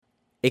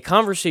A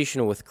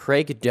conversation with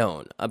Craig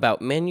Doan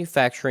about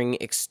manufacturing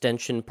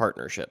extension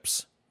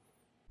partnerships.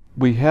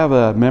 We have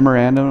a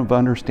memorandum of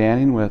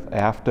understanding with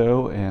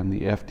AFTO and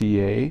the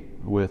FDA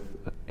with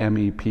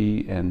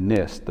MEP and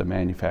NIST, the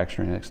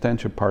Manufacturing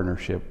Extension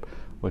Partnership,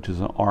 which is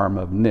an arm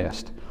of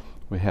NIST.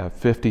 We have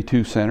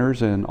 52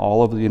 centers in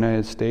all of the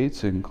United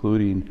States,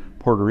 including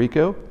Puerto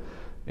Rico,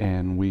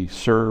 and we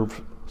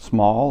serve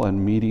small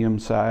and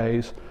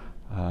medium-sized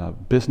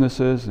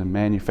businesses and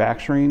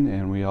manufacturing,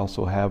 and we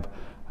also have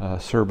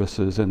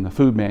services in the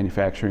food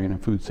manufacturing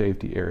and food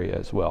safety area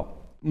as well.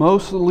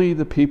 Mostly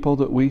the people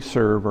that we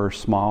serve are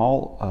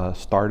small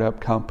startup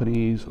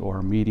companies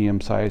or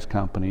medium-sized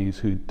companies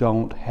who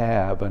don't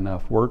have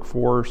enough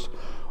workforce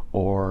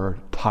or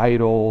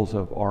titles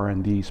of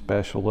R&D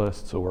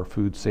specialists or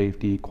food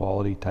safety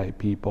quality type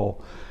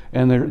people,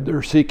 and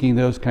they're seeking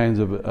those kinds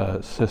of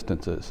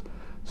assistances.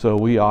 So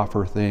we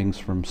offer things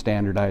from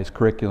standardized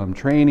curriculum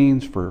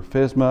trainings for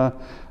FSMA,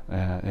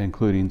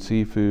 including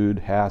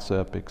seafood,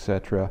 HACCP,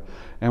 etc.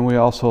 And we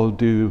also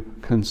do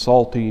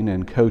consulting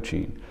and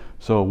coaching.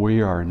 So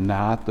we are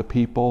not the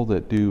people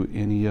that do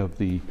any of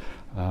the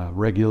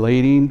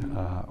regulating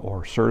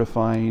or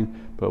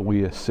certifying, but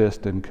we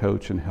assist and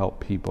coach and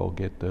help people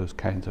get those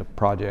kinds of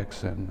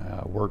projects and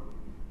work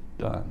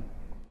done.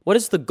 What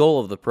is the goal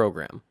of the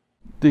program?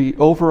 The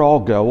overall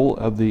goal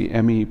of the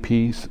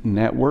MEP's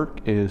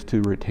network is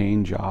to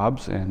retain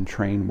jobs and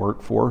train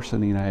workforce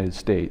in the United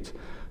States.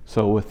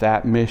 So with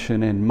that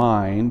mission in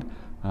mind,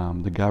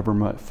 the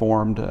government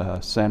formed a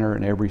center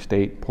in every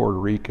state, Puerto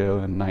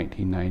Rico, in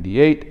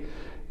 1998,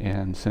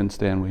 and since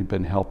then we've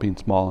been helping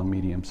small and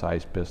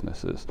medium-sized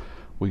businesses.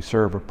 We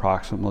serve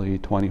approximately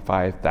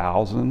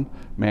 25,000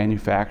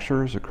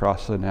 manufacturers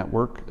across the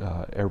network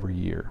every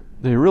year.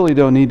 They really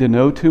don't need to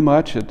know too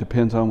much. It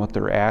depends on what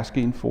they're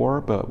asking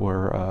for, but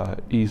we're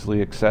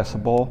easily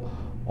accessible.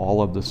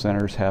 All of the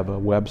centers have a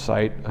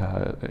website,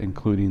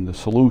 including the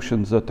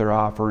solutions that they're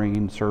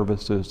offering,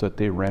 services that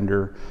they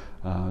render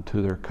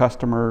to their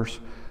customers.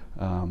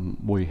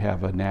 We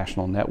have a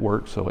national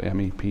network, so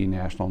MEP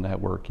National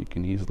Network. You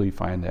can easily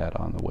find that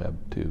on the web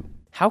too.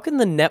 How can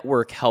the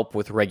network help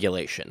with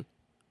regulation?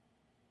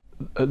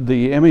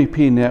 The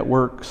MEP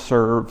network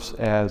serves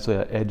as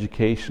an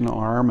education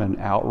arm and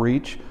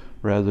outreach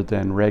rather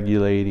than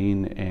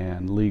regulating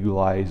and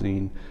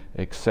legalizing,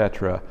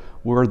 etc.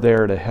 We're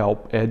there to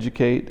help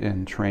educate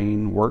and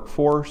train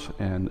workforce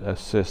and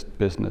assist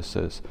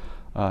businesses,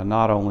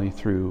 not only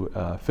through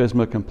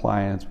FSMA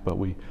compliance, but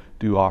we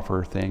do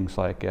offer things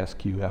like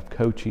SQF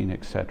coaching,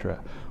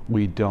 etc.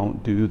 We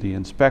don't do the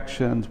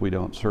inspections, we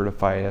don't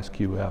certify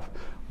SQF,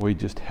 we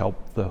just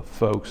help the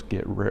folks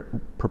get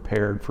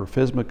prepared for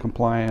FSMA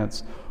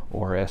compliance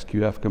or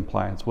SQF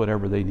compliance,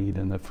 whatever they need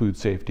in the food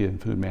safety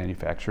and food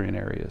manufacturing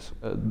areas.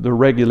 The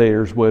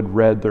regulators would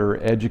rather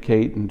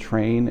educate and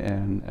train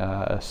and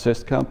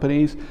assist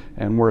companies,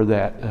 and we're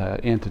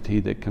that entity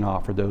that can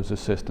offer those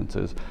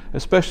assistances,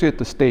 especially at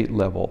the state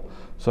level.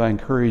 So I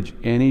encourage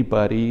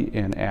anybody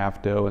in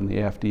AFTO and the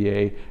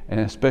FDA,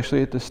 and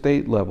especially at the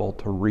state level,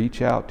 to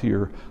reach out to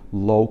your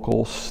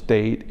local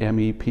state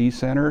MEP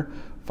center,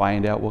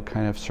 find out what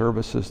kind of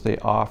services they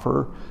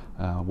offer.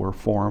 We're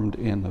formed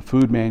in the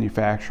food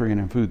manufacturing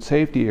and food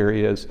safety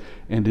areas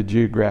into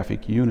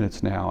geographic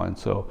units now, and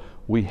so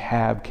we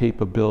have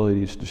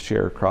capabilities to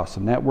share across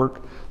the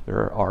network.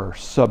 There are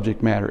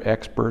subject matter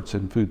experts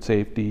in food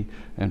safety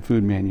and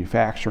food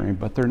manufacturing,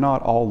 but they're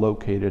not all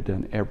located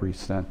in every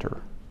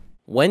center.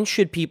 When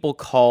should people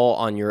call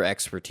on your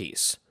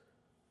expertise?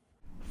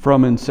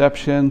 From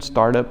inception,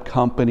 startup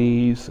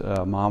companies,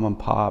 mom and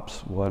pops,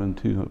 1 and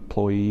 2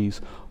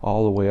 employees,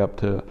 all the way up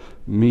to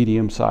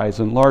medium-sized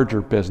and larger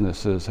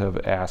businesses have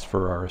asked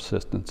for our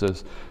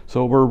assistances.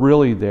 So we're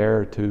really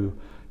there to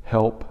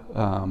help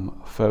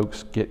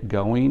folks get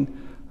going,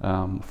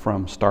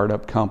 from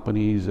startup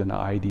companies and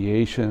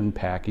ideation,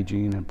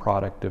 packaging and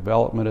product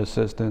development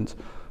assistance,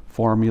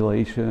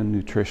 formulation,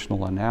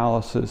 nutritional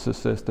analysis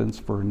assistance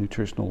for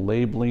nutritional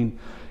labeling.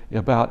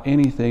 About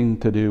anything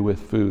to do with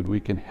food, we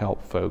can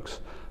help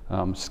folks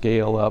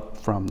scale up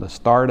from the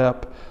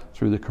startup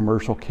through the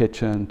commercial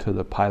kitchen to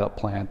the pilot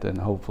plant and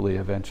hopefully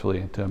eventually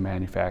into a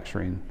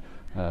manufacturing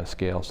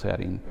scale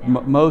setting.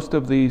 Most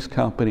of these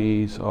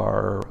companies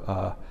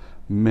are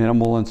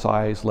minimal in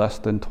size, less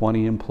than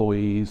 20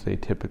 employees. They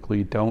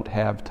typically don't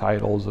have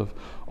titles of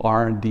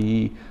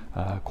R&D,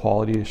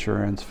 quality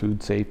assurance,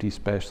 food safety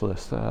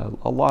specialists. A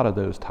lot of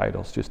those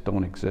titles just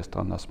don't exist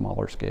on the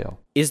smaller scale.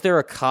 Is there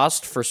a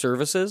cost for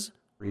services?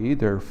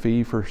 They're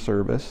fee for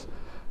service.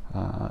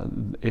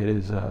 It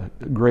is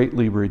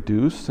greatly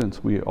reduced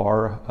since we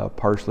are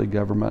partially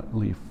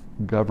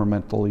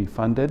governmentally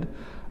funded.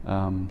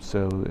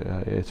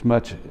 So it's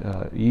much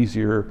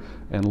easier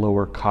and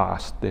lower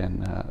cost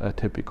than a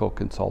typical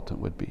consultant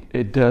would be.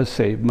 It does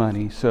save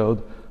money.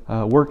 So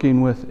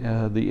working with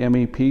the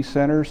MEP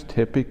centers,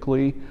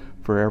 typically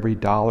for every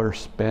dollar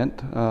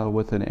spent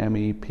with an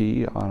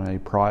MEP on a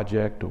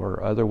project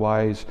or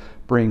otherwise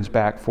brings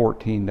back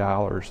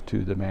 $14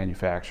 to the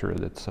manufacturer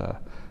that's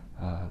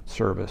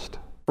serviced.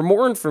 For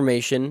more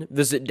information,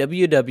 visit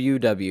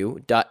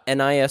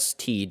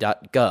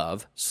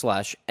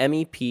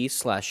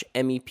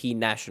www.nist.gov/MEP/MEP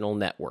National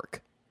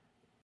Network.